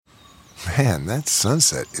Man, that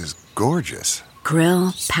sunset is gorgeous.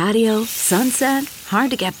 Grill, patio, sunset.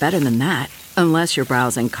 Hard to get better than that. Unless you're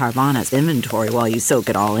browsing Carvana's inventory while you soak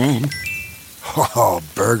it all in. Oh,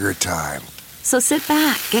 burger time. So sit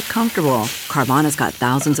back, get comfortable. Carvana's got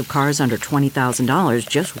thousands of cars under $20,000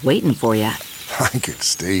 just waiting for you. I could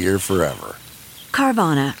stay here forever.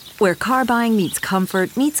 Carvana, where car buying meets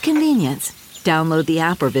comfort meets convenience. Download the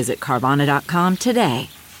app or visit Carvana.com today.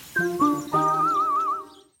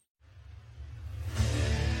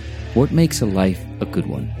 What makes a life a good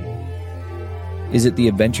one? Is it the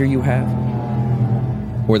adventure you have?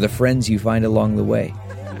 Or the friends you find along the way?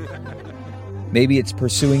 Maybe it's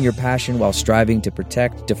pursuing your passion while striving to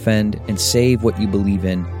protect, defend, and save what you believe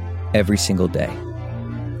in every single day.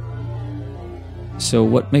 So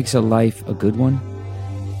what makes a life a good one?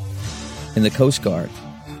 In the Coast Guard,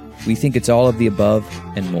 we think it's all of the above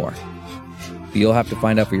and more. But you'll have to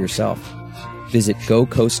find out for yourself. Visit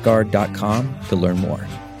gocoastguard.com to learn more.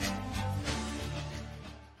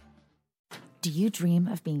 Do you dream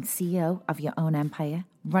of being CEO of your own empire,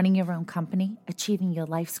 running your own company, achieving your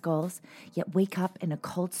life's goals, yet wake up in a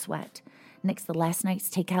cold sweat next to last night's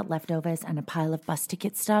takeout leftovers and a pile of bus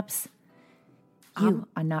ticket stubs? You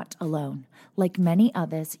are not alone. Like many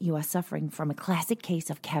others, you are suffering from a classic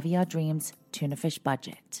case of caviar dreams, tuna fish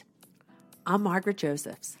budget. I'm Margaret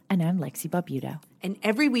Josephs. And I'm Lexi Barbuto. And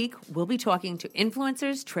every week, we'll be talking to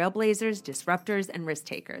influencers, trailblazers, disruptors, and risk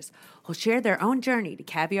takers who'll share their own journey to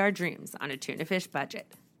caviar dreams on a tuna fish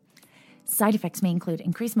budget. Side effects may include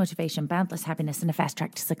increased motivation, boundless happiness, and a fast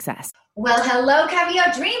track to success. Well, hello,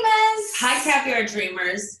 Caviar Dreamers. Hi, Caviar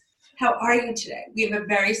Dreamers. How are you today? We have a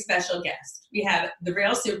very special guest. We have the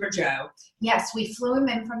real Super Joe. Yes, we flew him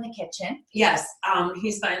in from the kitchen. Yes,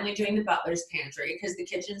 he's finally doing the butler's pantry because the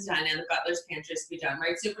kitchen's done and the butler's pantry is to be done.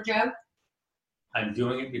 Right, Super Joe? I'm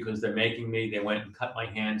doing it because they're making me. They went and cut my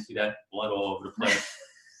hand. See that blood all over the place?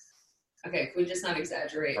 Okay, can we just not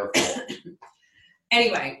exaggerate? Perfect.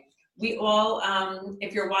 Anyway, we all,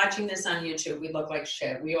 if you're watching this on YouTube, we look like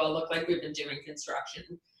shit. We all look like we've been doing construction.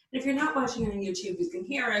 And if you're not watching on YouTube, you can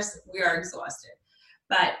hear us. We are exhausted.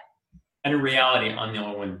 But and in reality, I'm the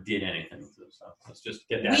only one who did anything. So let's just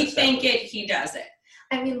get that. We think it, he does it.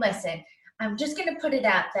 I mean, listen, I'm just going to put it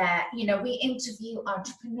out there. You know, we interview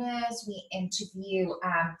entrepreneurs, we interview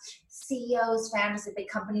CEOs, founders of big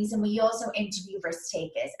companies, and we also interview risk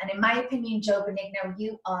takers. And in my opinion, Joe Benigno,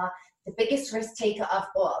 you are the biggest risk taker of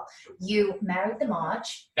all. You married the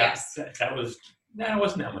Marge. Yes. That wasn't that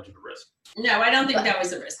much of a risk. No, I don't think that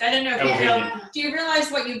was a risk. I don't know if do you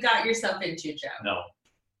realize what you got yourself into, Joe? No.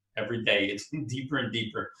 Every day it's deeper and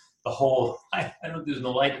deeper. The whole, there's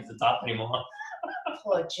no light at the top anymore.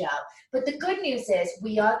 Poor Joe. But the good news is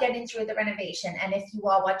we are getting through the renovation. And if you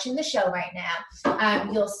are watching the show right now,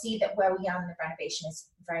 you'll see that where we are in the renovation is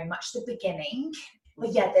very much the beginning.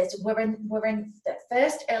 But yeah, we're in the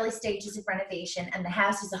first early stages of renovation, and the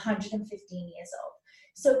house is 115 years old.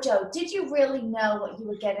 So, Joe, did you really know what you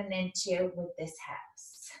were getting into with this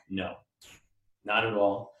house? No, not at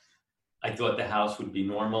all. I thought the house would be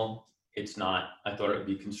normal. It's not. I thought it would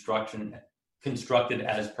be constructed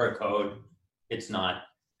as per code. It's not.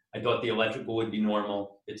 I thought the electrical would be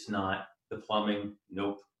normal. It's not. The plumbing,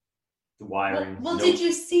 nope. The wiring, Well, nope. Did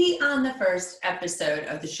you see on the first episode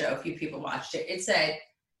of the show, a few people watched it, it said,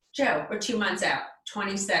 Joe, we're 2 months out,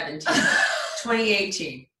 2017,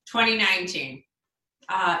 2018, 2019.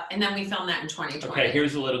 And then we filmed that in 2020. Okay,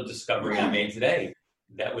 here's a little discovery I made today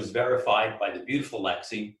that was verified by the beautiful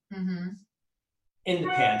Lexi in the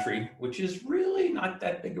pantry, which is really not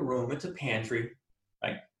that big a room. It's a pantry,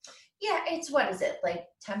 right? Yeah, it's, what is it, like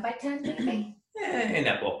 10 by 10 maybe? In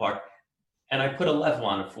that ballpark. And I put a level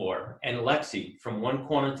on the floor. And Lexi, from one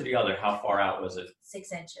corner to the other, how far out was it?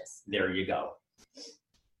 6 inches. There you go.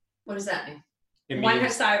 What does that mean? It One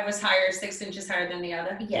means- side was higher, 6 inches higher than the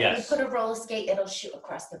other? Yeah, Yes. you put a roller skate, it'll shoot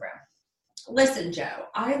across the room. Listen, Joe,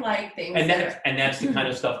 I like things And that that's the kind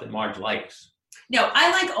of stuff that Marge likes. No,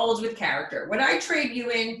 I like old with character. When I trade you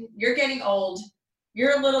in, you're getting old,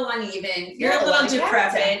 you're a little uneven, you're a little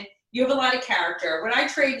decrepit, you have a lot of character. When I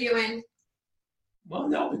trade you in... Well,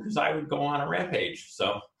 no, because I would go on a rampage,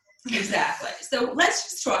 so... Exactly. So let's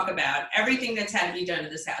just talk about everything that's had to be done to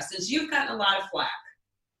this house. Since you've gotten a lot of flack,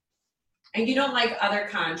 and you don't like other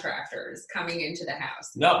contractors coming into the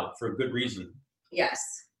house. No, for a good reason. Yes.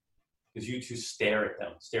 Because you two stare at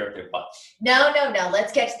their butts. No.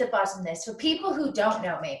 Let's get to the bottom of this. For people who don't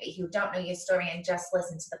know, maybe, who don't know your story and just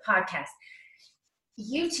listen to the podcast,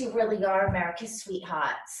 You two really are America's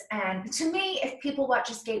sweethearts. And to me, if people watch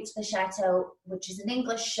Escape to the Chateau, which is an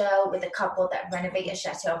English show with a couple that renovate a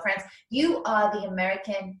chateau in France, you are the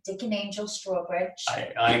American Dick and Angel Strawbridge.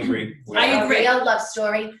 I agree. A real love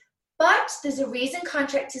story. But there's a reason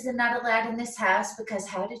contractors are not allowed in this house, because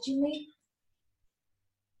how did you meet?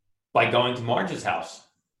 By going to Marge's house.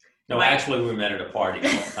 No, Right. actually, we met at a party a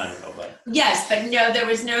long time ago, but Yes, but no, there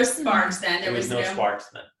was no sparks then. there was no sparks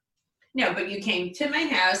then. No, but you came to my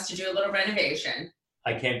house to do a little renovation.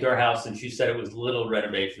 I came to her house and she said it was little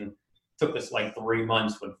renovation. Took us like 3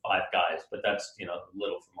 months with 5 guys, but that's,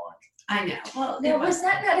 little for Marge. I know. Well, Now, was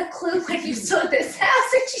that not a clue when you saw this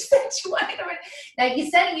house and you said you wanted to? Now, you're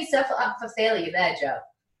setting yourself up for failure there, Joe.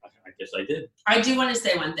 I guess I did. I do want to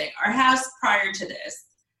say one thing. Our house prior to this,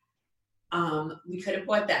 we could have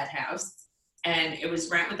bought that house, and it was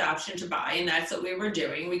rent with option to buy, and that's what we were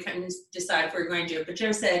doing. We couldn't decide if we were going to do it, but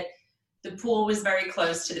Joe said the pool was very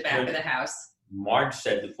close to the back of the house. Marge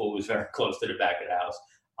said the pool was very close to the back of the house.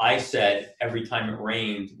 I said every time it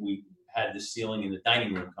rained, we had the ceiling in the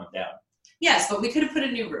dining room come down. Yes, but we could have put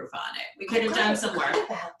a new roof on it. We could have done some work.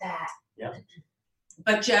 About that. Yeah.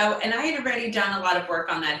 But Joe and I had already done a lot of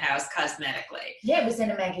work on that house cosmetically. Yeah, it was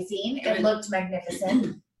in a magazine. It looked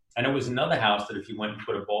magnificent. And it was another house that if you went and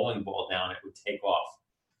put a bowling ball down, it would take off,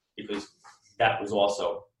 because that was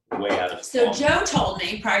also way out of So scope. Joe told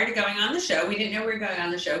me prior to going on the show, we didn't know we were going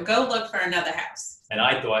on the show, go look for another house. And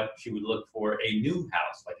I thought she would look for a new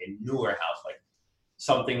house, like a newer house, like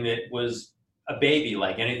something that was a baby,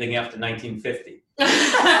 like anything after 1950.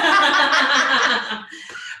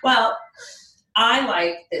 Well, I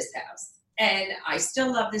like this house. And I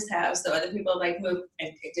still love this house, though other people moved. And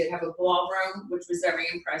it did have a ballroom, which was very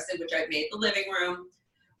impressive, which I made the living room.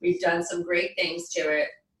 We've done some great things to it.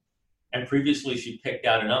 And previously she picked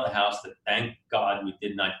out another house that, thank God, we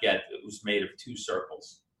did not get. It was made of 2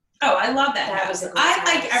 circles. Oh, I love that That house. was a great I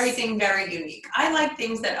like house. everything very unique. I like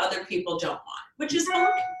things that other people don't want, which is fine.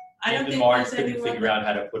 I don't Even think Marge there's couldn't anyone figure out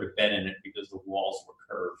how to put a bed in it because the walls were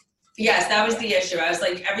curved. Yes, that was the issue. I was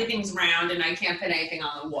like, everything's round and I can't put anything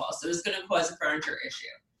on the wall. So it was going to cause a furniture issue.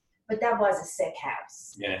 But that was a sick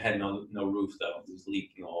house. Yeah, it had no roof, though. It was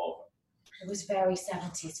leaking all It was very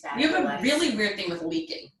 70s fabulous. You have a really weird thing with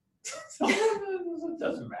leaking. over. It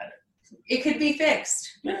doesn't matter. It could be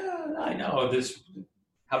fixed. Yeah, I know.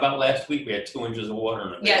 How about last week? We had 2 inches of water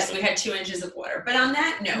in it. Yes, we had 2 inches of water. But on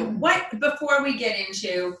that note, before we get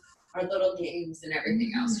into our little games and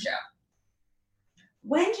everything else, Joe,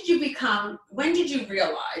 when did you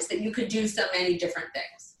realize that you could do so many different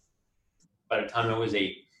things? By the time I was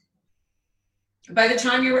 8. By the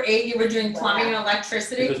time you were 8, you were doing plumbing and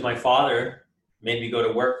electricity? Because my father made me go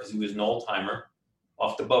to work because he was an old timer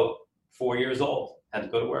off the boat, 4 years old, had to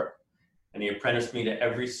go to work. And he apprenticed me to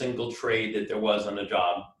every single trade that there was on the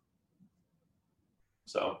job.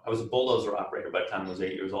 So I was a bulldozer operator by the time I was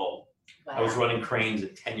 8 years old. Wow. I was running cranes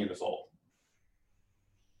at 10 years old.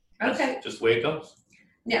 Okay. That's just the way it goes.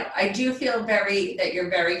 No, I do feel that you're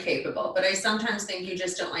very capable, but I sometimes think you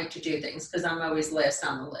just don't like to do things because I'm always last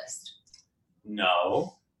on the list.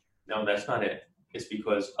 No, that's not it. It's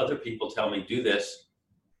because other people tell me, do this.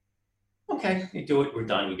 Okay, you do it, we're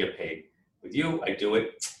done, we get paid. With you, I do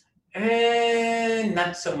it. And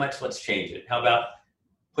not so much, let's change it. How about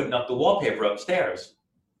putting up the wallpaper upstairs?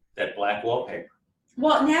 That black wallpaper.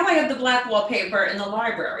 Well, now I have the black wallpaper in the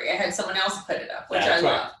library. I had someone else put it up, which That's I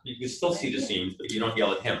right. love. You can still see the seams, but you don't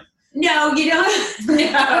yell at him. No, you don't.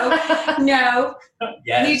 No.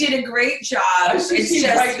 Yes. You did a great job. I see It's seams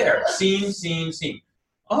just right there. Seam.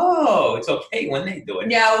 Oh, it's okay when they do it.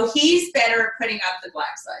 No, he's better at putting up the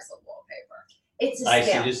black sisal wallpaper. It's a I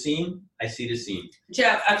skill. see the seam.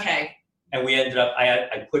 Joe, okay. And we ended up,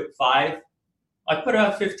 I put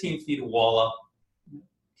about 15 feet of wall up.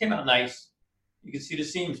 Came out nice. You can see the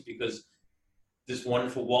seams because this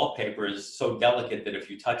wonderful wallpaper is so delicate that if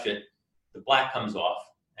you touch it, the black comes off.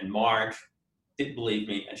 And Marge didn't believe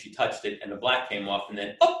me, and she touched it, and the black came off, and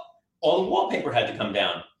then all the wallpaper had to come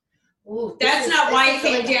down. Ooh, That's not why it this is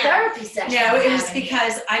came like a down. Therapy session. No, it was happening.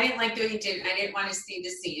 because I didn't like the way you did it. I didn't want to see the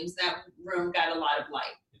seams. That room got a lot of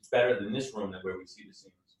light. It's better than this room where we see the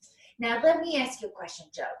seams. Now, let me ask you a question,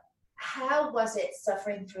 Joe. How was it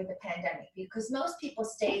suffering through the pandemic? Because most people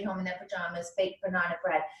stayed home in their pajamas, baked banana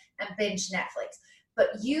bread, and binge Netflix. But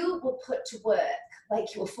you were put to work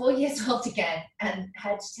like you were 4 years old again and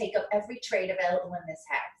had to take up every trade available in this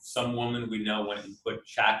house. Some woman we know went and put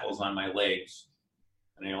shackles on my legs,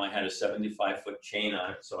 and I only had a 75-foot chain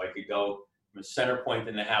on it, so I could go from a center point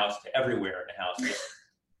in the house to everywhere in the house. Just,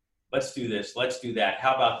 let's do this, let's do that.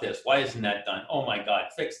 How about this? Why isn't that done? Oh my God,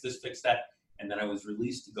 fix this, fix that. And then I was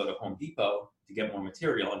released to go to Home Depot to get more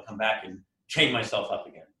material and come back and chain myself up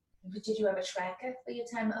again. Did you have a tracker for your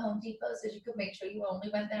time at Home Depot so you could make sure you only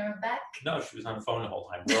went there and back? No, she was on the phone the whole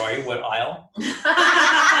time. Where are you? What aisle?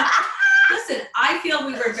 Listen, I feel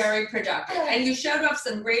we were very productive, and you showed off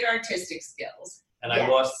some great artistic skills. And I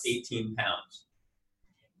lost 18 pounds.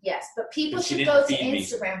 Yes, but people But she should didn't go to feed me.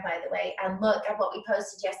 Instagram, by the way, and look at what we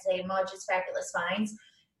posted yesterday, Marge's Fabulous Finds.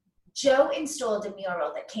 Joe installed a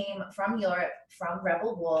mural that came from Europe, from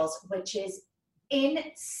Rebel Walls, which is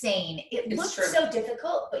insane. It looked so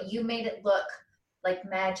difficult, but you made it look like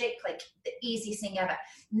magic, like the easiest thing ever.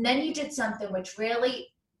 And then you did something which really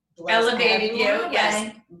Elevated you, away.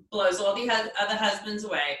 yes, blows all the other husbands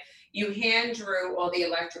away. You hand drew all the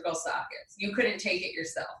electrical sockets. You couldn't take it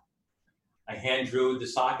yourself. I hand drew the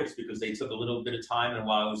sockets because they took a little bit of time, and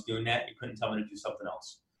while I was doing that, you couldn't tell me to do something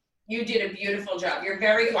else. You did a beautiful job. You're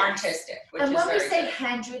very artistic, which and is when we very say good.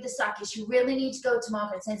 hand drew the sockets, you really need to go to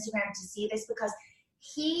Margaret's Instagram to see this, because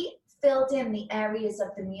he filled in the areas of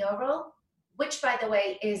the mural, which, by the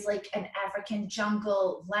way, is like an African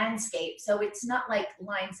jungle landscape. So it's not like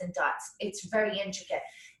lines and dots. It's very intricate.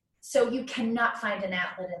 So you cannot find an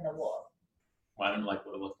outlet in the wall. Well, I didn't like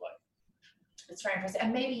what it looked like. It's very impressive.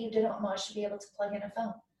 And maybe you didn't want Marge to be able to plug in a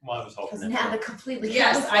phone. Well, I was hoping Because that. now they're completely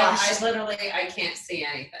Yes, camouflaged. I literally, I can't see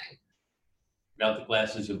anything. Without the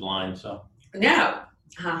glasses, you're blind, so. No.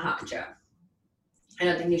 Joe. I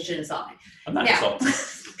don't think you should insult me. I'm not Now,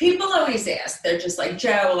 insulted. people always ask, they're just like,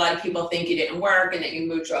 Joe, a lot of people think you didn't work and that you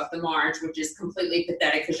mooch off the Marge, which is completely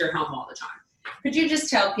pathetic because you're home all the time. Could you just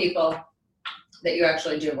tell people that you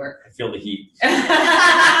actually do work? I feel the heat.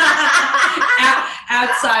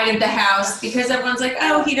 Outside of the house, because everyone's like,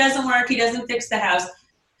 oh, he doesn't work, he doesn't fix the house.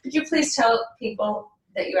 Could you please tell people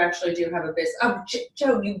that you actually do have a business? Oh,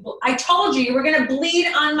 Joe, I told you were going to bleed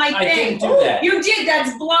on my I thing. didn't do that. You did.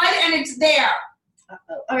 That's blood and it's there.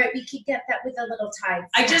 Uh-oh. All right, we can get that with a little tie.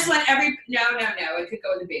 I just want no, it could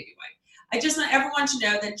go with a baby wipe. I just want everyone to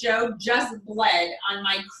know that Joe just bled on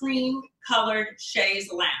my cream-colored chaise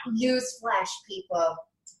lounge. Newsflash, people.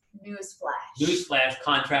 Newsflash. Newsflash,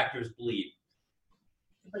 contractors bleed.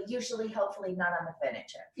 But usually, hopefully, not on the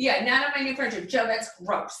furniture. Yeah, not on my new furniture. Joe, that's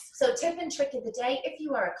gross. So tip and trick of the day, if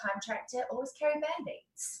you are a contractor, always carry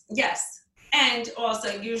Band-Aids. Yes. And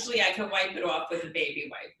also, usually I can wipe it off with a baby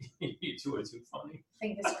wipe. You two are too funny.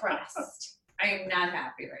 Fingers crossed. I am not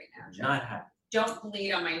happy right now, Joe. Not happy. Don't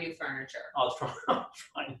bleed on my new furniture. I'll try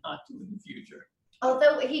not to in the future.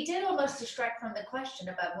 Although he did almost distract from the question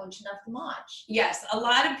about mooching off the Marge. Yes, a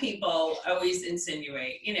lot of people always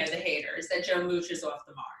insinuate, the haters, that Joe mooches off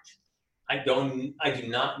the Marge. I do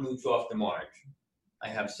not mooch off the Marge. I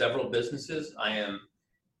have several businesses. I am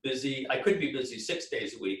busy. I could be busy 6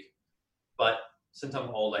 days a week, but since I'm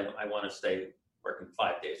old, I want to stay working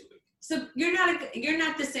 5 days a week. So you're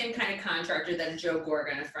not the same kind of contractor that Joe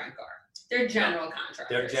Gorgon and Frank are. They're general contractors.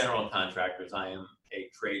 They're general contractors. I am a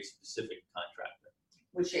trade-specific contractor.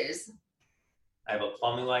 Which is? I have a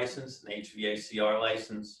plumbing license, an HVACR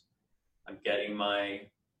license. I'm getting my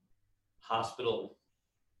hospital,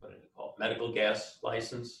 what is it called, medical gas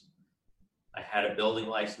license. I had a building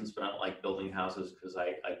license, but I don't like building houses because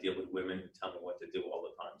I deal with women who tell me what to do all the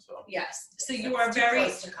time. So Yes. So That's you are too very,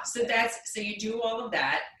 close to confidence. so you do all of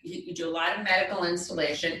that. You do a lot of medical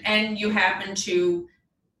installation and you happen to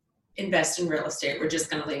invest in real estate. We're just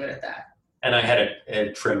going to leave it at that. And I had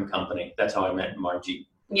a trim company. That's how I met Margie.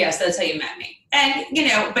 Yes, that's how you met me. And,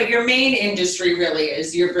 but your main industry really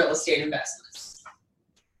is your real estate investments.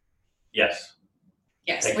 Yes,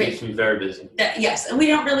 Yes. that keeps me very busy. Yes, and we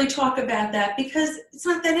don't really talk about that because it's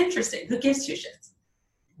not that interesting. Who gives two shits?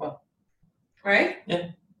 Well. Right?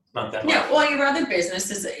 Not that much. No, all your other business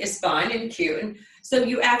is fun and cute. And so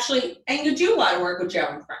you do a lot of work with Joe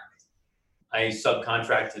and Frank. I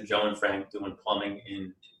subcontract to Joe and Frank doing plumbing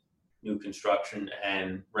in new construction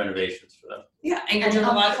and renovations for them. Yeah, and you're And doing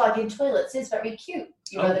a lot of unplugging toilets is very cute.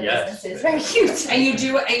 Your Oh, other yes. business is very cute. and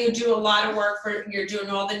you do a lot of work you're doing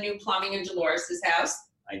all the new plumbing in Dolores' house.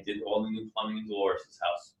 I did all the new plumbing in Dolores'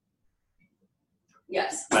 house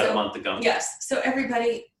Yes. about a So, month ago. yes. So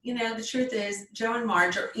everybody, the truth is Joe and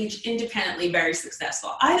Marge are each independently very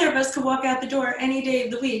successful. Either of us could walk out the door any day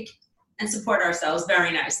of the week and support ourselves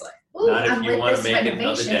very nicely. Ooh, Not if I'm you with want to this make it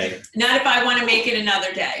another renovation. day. Not if I want to make it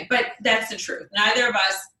another day, but that's the truth. Neither of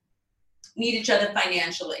us need each other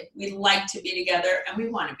financially. We like to be together and we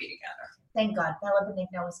want to be together. Thank God. Bella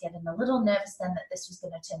Benigno was getting a little nervous then that this was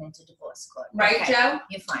going to turn into divorce court. Right, Okay, Joe?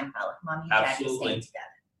 You're fine, Bella. Mommy and Dad are Absolutely. staying together.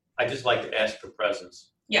 I just like to ask for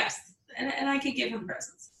presents. Yes. And I could give him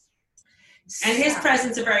presents. And his So,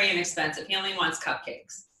 presents are very inexpensive. He only wants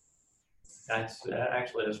cupcakes. That's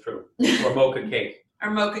actually that's true. Or mocha cake. Or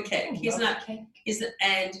mocha cake. He's Mocha not. cake.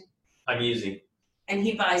 And I'm easy.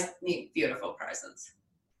 he buys me beautiful presents,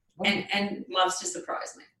 and loves to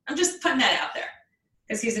surprise me. I'm just putting that out there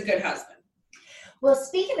because he's a good husband. Well,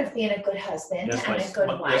 speaking of being a good husband and a good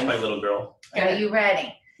wife, Yes, my little girl. are you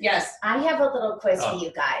ready? Yes. I have a little quiz for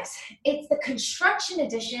you guys. It's the construction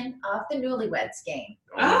edition of the Newlyweds Game.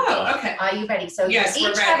 Oh, okay. Are you ready? So Yes, you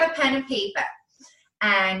we're each ready. have a pen and paper.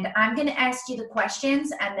 And I'm going to ask you the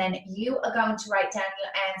questions, and then you are going to write down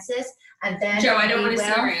your answers, and then Joe, I don't want to see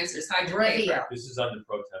will your answers. Hide your reveal. paper. This is under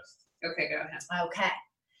protest. Okay, go ahead. Okay.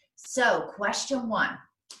 So, question 1.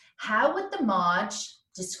 How would the Marge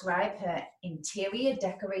describe her interior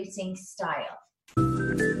decorating style? I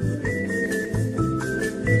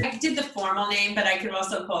did the formal name, but I could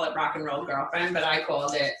also call it Rock and Roll Girlfriend, but I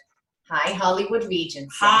called it High Hollywood Regency.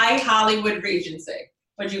 High Hollywood Regency.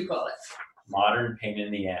 What'd you call it? Modern pain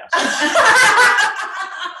in the ass.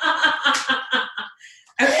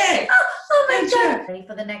 Okay. Oh my God. Ready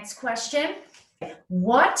for the next question?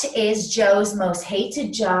 What is Joe's most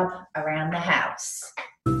hated job around the house?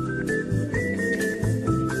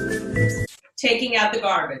 Taking out the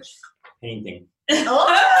garbage. Painting.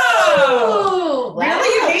 Oh! Wow.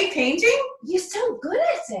 Really? You hate painting? You're so good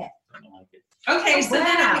at it. I don't like it. Okay, Oh, so then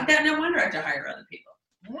wow. no wonder I have to hire other people.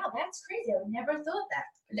 Wow, that's crazy. I never thought that.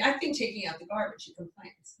 I think taking out the garbage, she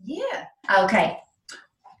complains. Yeah. Okay.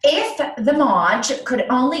 If the Marge could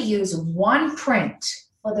only use one print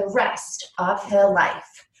for the rest of her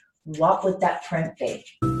life, what would that print be?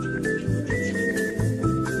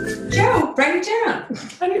 Joe, write it down.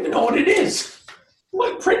 I don't even know what it is.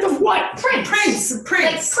 What print of what? Prints. Like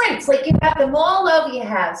prints, like you have them all over your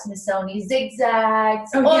house, Missoni,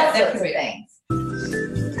 zigzags, Oh, all yeah, that sorts could of be. things.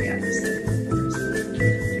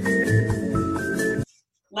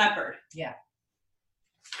 Leopard.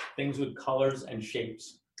 Things with colors and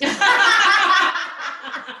shapes.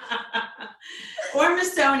 Or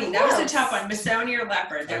Missoni. That was a Yes. tough one. Missoni or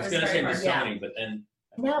leopard. I That was was going to say very hard. Missoni, but then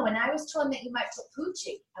No, and I was told that you might put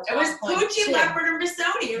Poochie. It was Poochie, leopard, or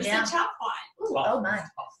Missoni. It was Yeah. a tough one. Ooh, oh my.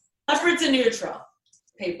 Leopard's a neutral.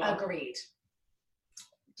 People. Agreed.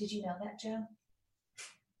 Did you know that, Joe?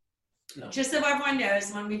 no. Just so everyone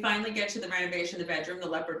knows, when we finally get to the renovation of the bedroom, the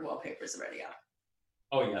leopard wallpaper is already up.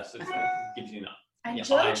 Oh yes, it gives you enough. And Yeah,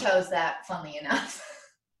 Joe chose that, funnily enough.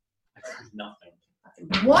 Nothing.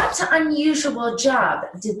 What unusual job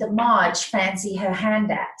did the Marge fancy her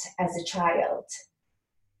hand at as a child?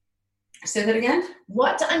 Say that again?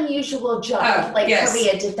 What unusual job, Oh, yes.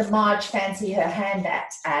 career, did the Marge fancy her hand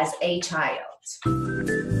at as a child?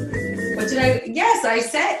 What did I? Yes, I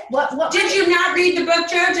said. What Did might, you not read the book,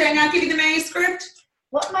 Joe? Did I not give you the manuscript?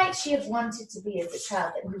 What might she have wanted to be as a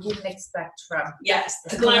child that you wouldn't expect from? Yes, a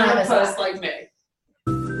The glamour glamour post like me.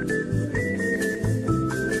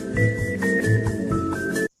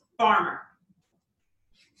 Farmer.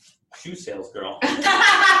 Shoe sales girl.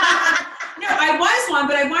 No, I was one,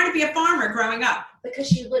 but I wanted to be a farmer growing up. Because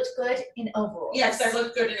she looked good in overalls. Yes, I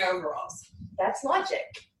looked good in overalls. That's logic.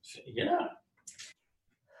 Yeah.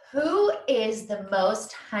 Who is the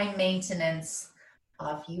most high maintenance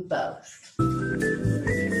of you both?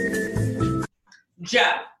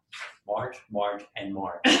 Joe. Marge, and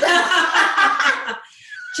Marge.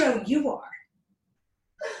 Joe, you are.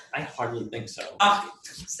 I hardly think so.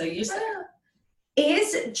 So you said.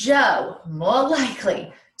 Is Joe more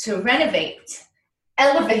likely to renovate,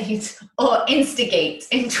 elevate, or instigate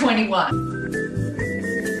in 21?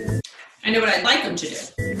 I know what I'd like him to do.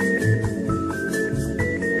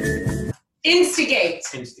 Instigate.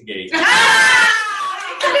 Instigate. I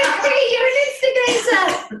agree, you're an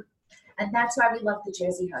instigator. And that's why we love the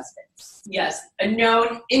Jersey husbands. Yes, a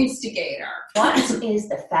known instigator. What is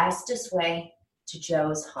the fastest way to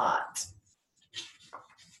Joe's heart?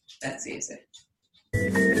 That's easy.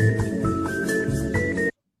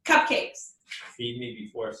 Cupcakes. Feed me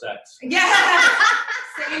before sex. Yeah,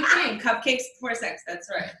 same thing. Cupcakes before sex. That's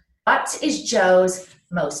right. What is Joe's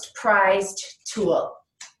most prized tool?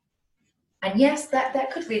 And yes,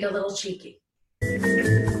 that could read a little cheeky.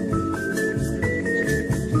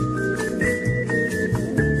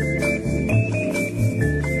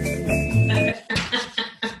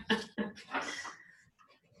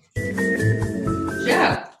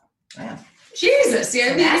 Joe. Wow. Jesus,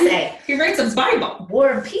 yeah. That's it. He writes a Bible.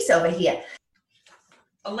 War and peace over here.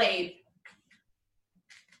 A lathe.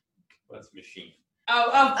 That's machine.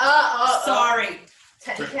 Sorry.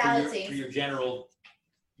 For Technicality. your general,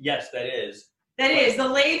 yes, that is. That is, the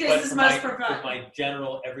lathe But is his for most for preferred. my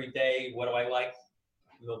general everyday, what do I like?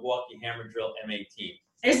 Milwaukee Hammer Drill M18.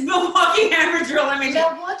 Is Milwaukee Hammer Drill Imaging?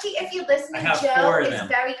 Milwaukee, if you listen I to have Joe, 4 of is them.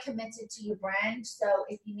 very committed to your brand. So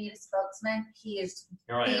if you need a spokesman, he is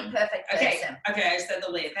Here I the am. perfect Okay, person. I said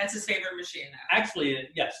the lathe. That's his favorite machine now. Actually,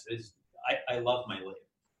 yes, I love my lathe.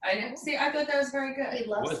 I didn't see. I thought that was very He good.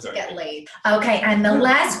 loves Was to very get good. laid. Okay, and the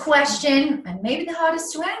last question, and maybe the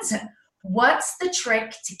hardest to answer. What's the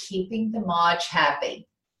trick to keeping the Marge happy?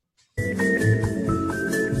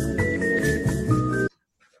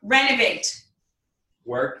 Renovate.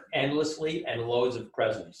 Work endlessly and loads of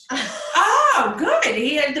presents. Oh, good.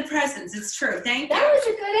 He had the presents. It's true. Thank you. That was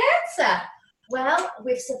a good answer. Well,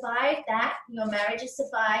 we've survived that. Your marriage has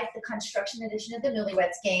survived the construction edition of the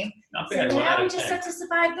Newlyweds Game. Not So bad. 1 out now we of just 10. have to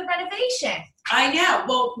survive the renovation. I know.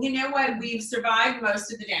 Well, you know what? We've survived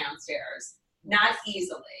most of the downstairs. Not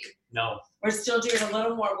easily. No. We're still doing a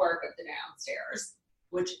little more work of the downstairs,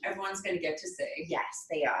 which everyone's going to get to see. Yes,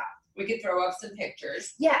 they are. We could throw up some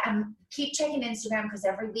pictures. Yeah, keep checking Instagram because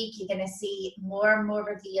every week you're going to see more and more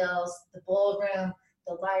reveals. The ballroom,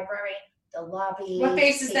 the library, the lobby. What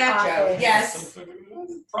face is the that, Joe? office. Yes.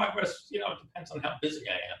 Some progress, it depends on how busy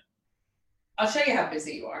I I'll show you how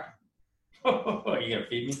busy you are. am. Are you going to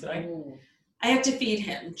feed me today? I have to feed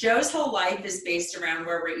him. Joe's whole life is based around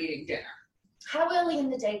where we're eating dinner. How early in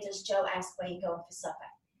the day does Joe ask where you're going for supper?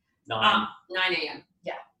 9. 9 a.m.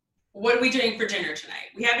 Yeah. What are we doing for dinner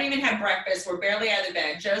tonight? We haven't even had breakfast. We're barely out of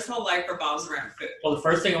bed. Joe's whole life revolves around food. Well, the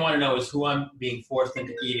first thing I want to know is who I'm being forced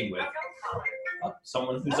into eating with. Oh,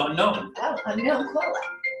 someone who's unknown. Oh, unknown caller.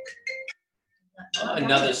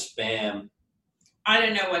 Another spam. I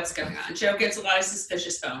don't know what's going on. Joe gets a lot of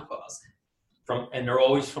suspicious phone calls. And they're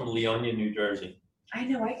always from Leonia, New Jersey. I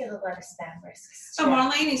know, I get a lot of spam risks. Oh,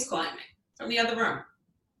 Marlene's calling me from the other room.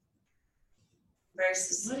 Very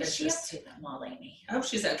What is she up suspicious. to, Marlene? I hope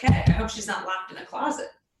she's okay. I hope she's not locked in a closet.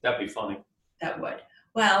 That'd be funny. That would.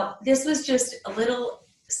 Well, this was just a little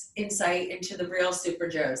insight into the real Super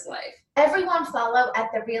Joe's life. Everyone follow at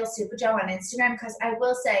the Real Super Joe on Instagram because I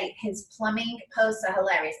will say his plumbing posts are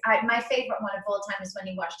hilarious. My favorite one of all time is when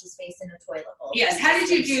he washed his face in a toilet bowl. Yes. How did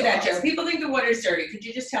you do that, Joe? People think the water's dirty. Could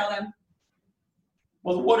you just tell them?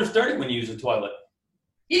 Well, the water's dirty when you use a toilet.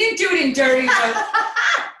 You didn't do it in dirty.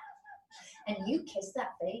 And you kissed that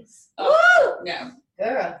face. Oh, no.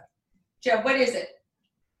 Girl. Joe, what is it?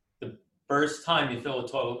 First time you fill a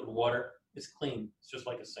toilet with water, it's clean. It's just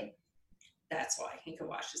like a sink. That's why he could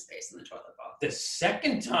wash his face in the toilet bowl. The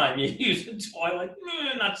second time you use the toilet,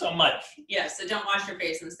 not so much. Yeah, so don't wash your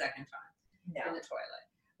face in the second time No. in the toilet.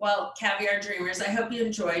 Well, Caviar Dreamers, I hope you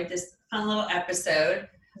enjoyed this fun little episode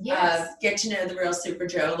Yes. of Get to Know the Real Super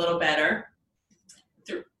Joe a little better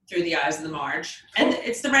through the eyes of the Marge. And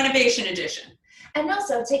it's the renovation edition. And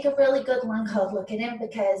also take a really good long hard look at him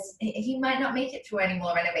because he might not make it through any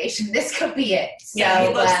more renovation. This could be it. So, Yeah,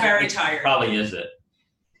 he looks very It tired. Probably is it.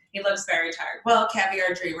 He looks very tired. Well,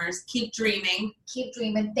 Caviar Dreamers, keep dreaming. keep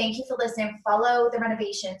dreaming. Thank you for listening. Follow the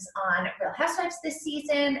renovations on Real Housewives this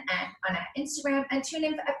season and on our Instagram and tune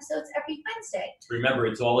in for episodes every Wednesday. Remember,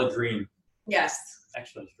 it's all a dream. Yes.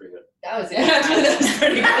 Actually, that's pretty good. That was That was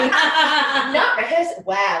pretty good. Not rehearsed.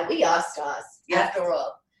 Wow, we are stars Yeah. after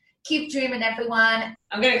all. Keep dreaming, everyone.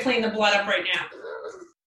 I'm going to clean the blood up right now.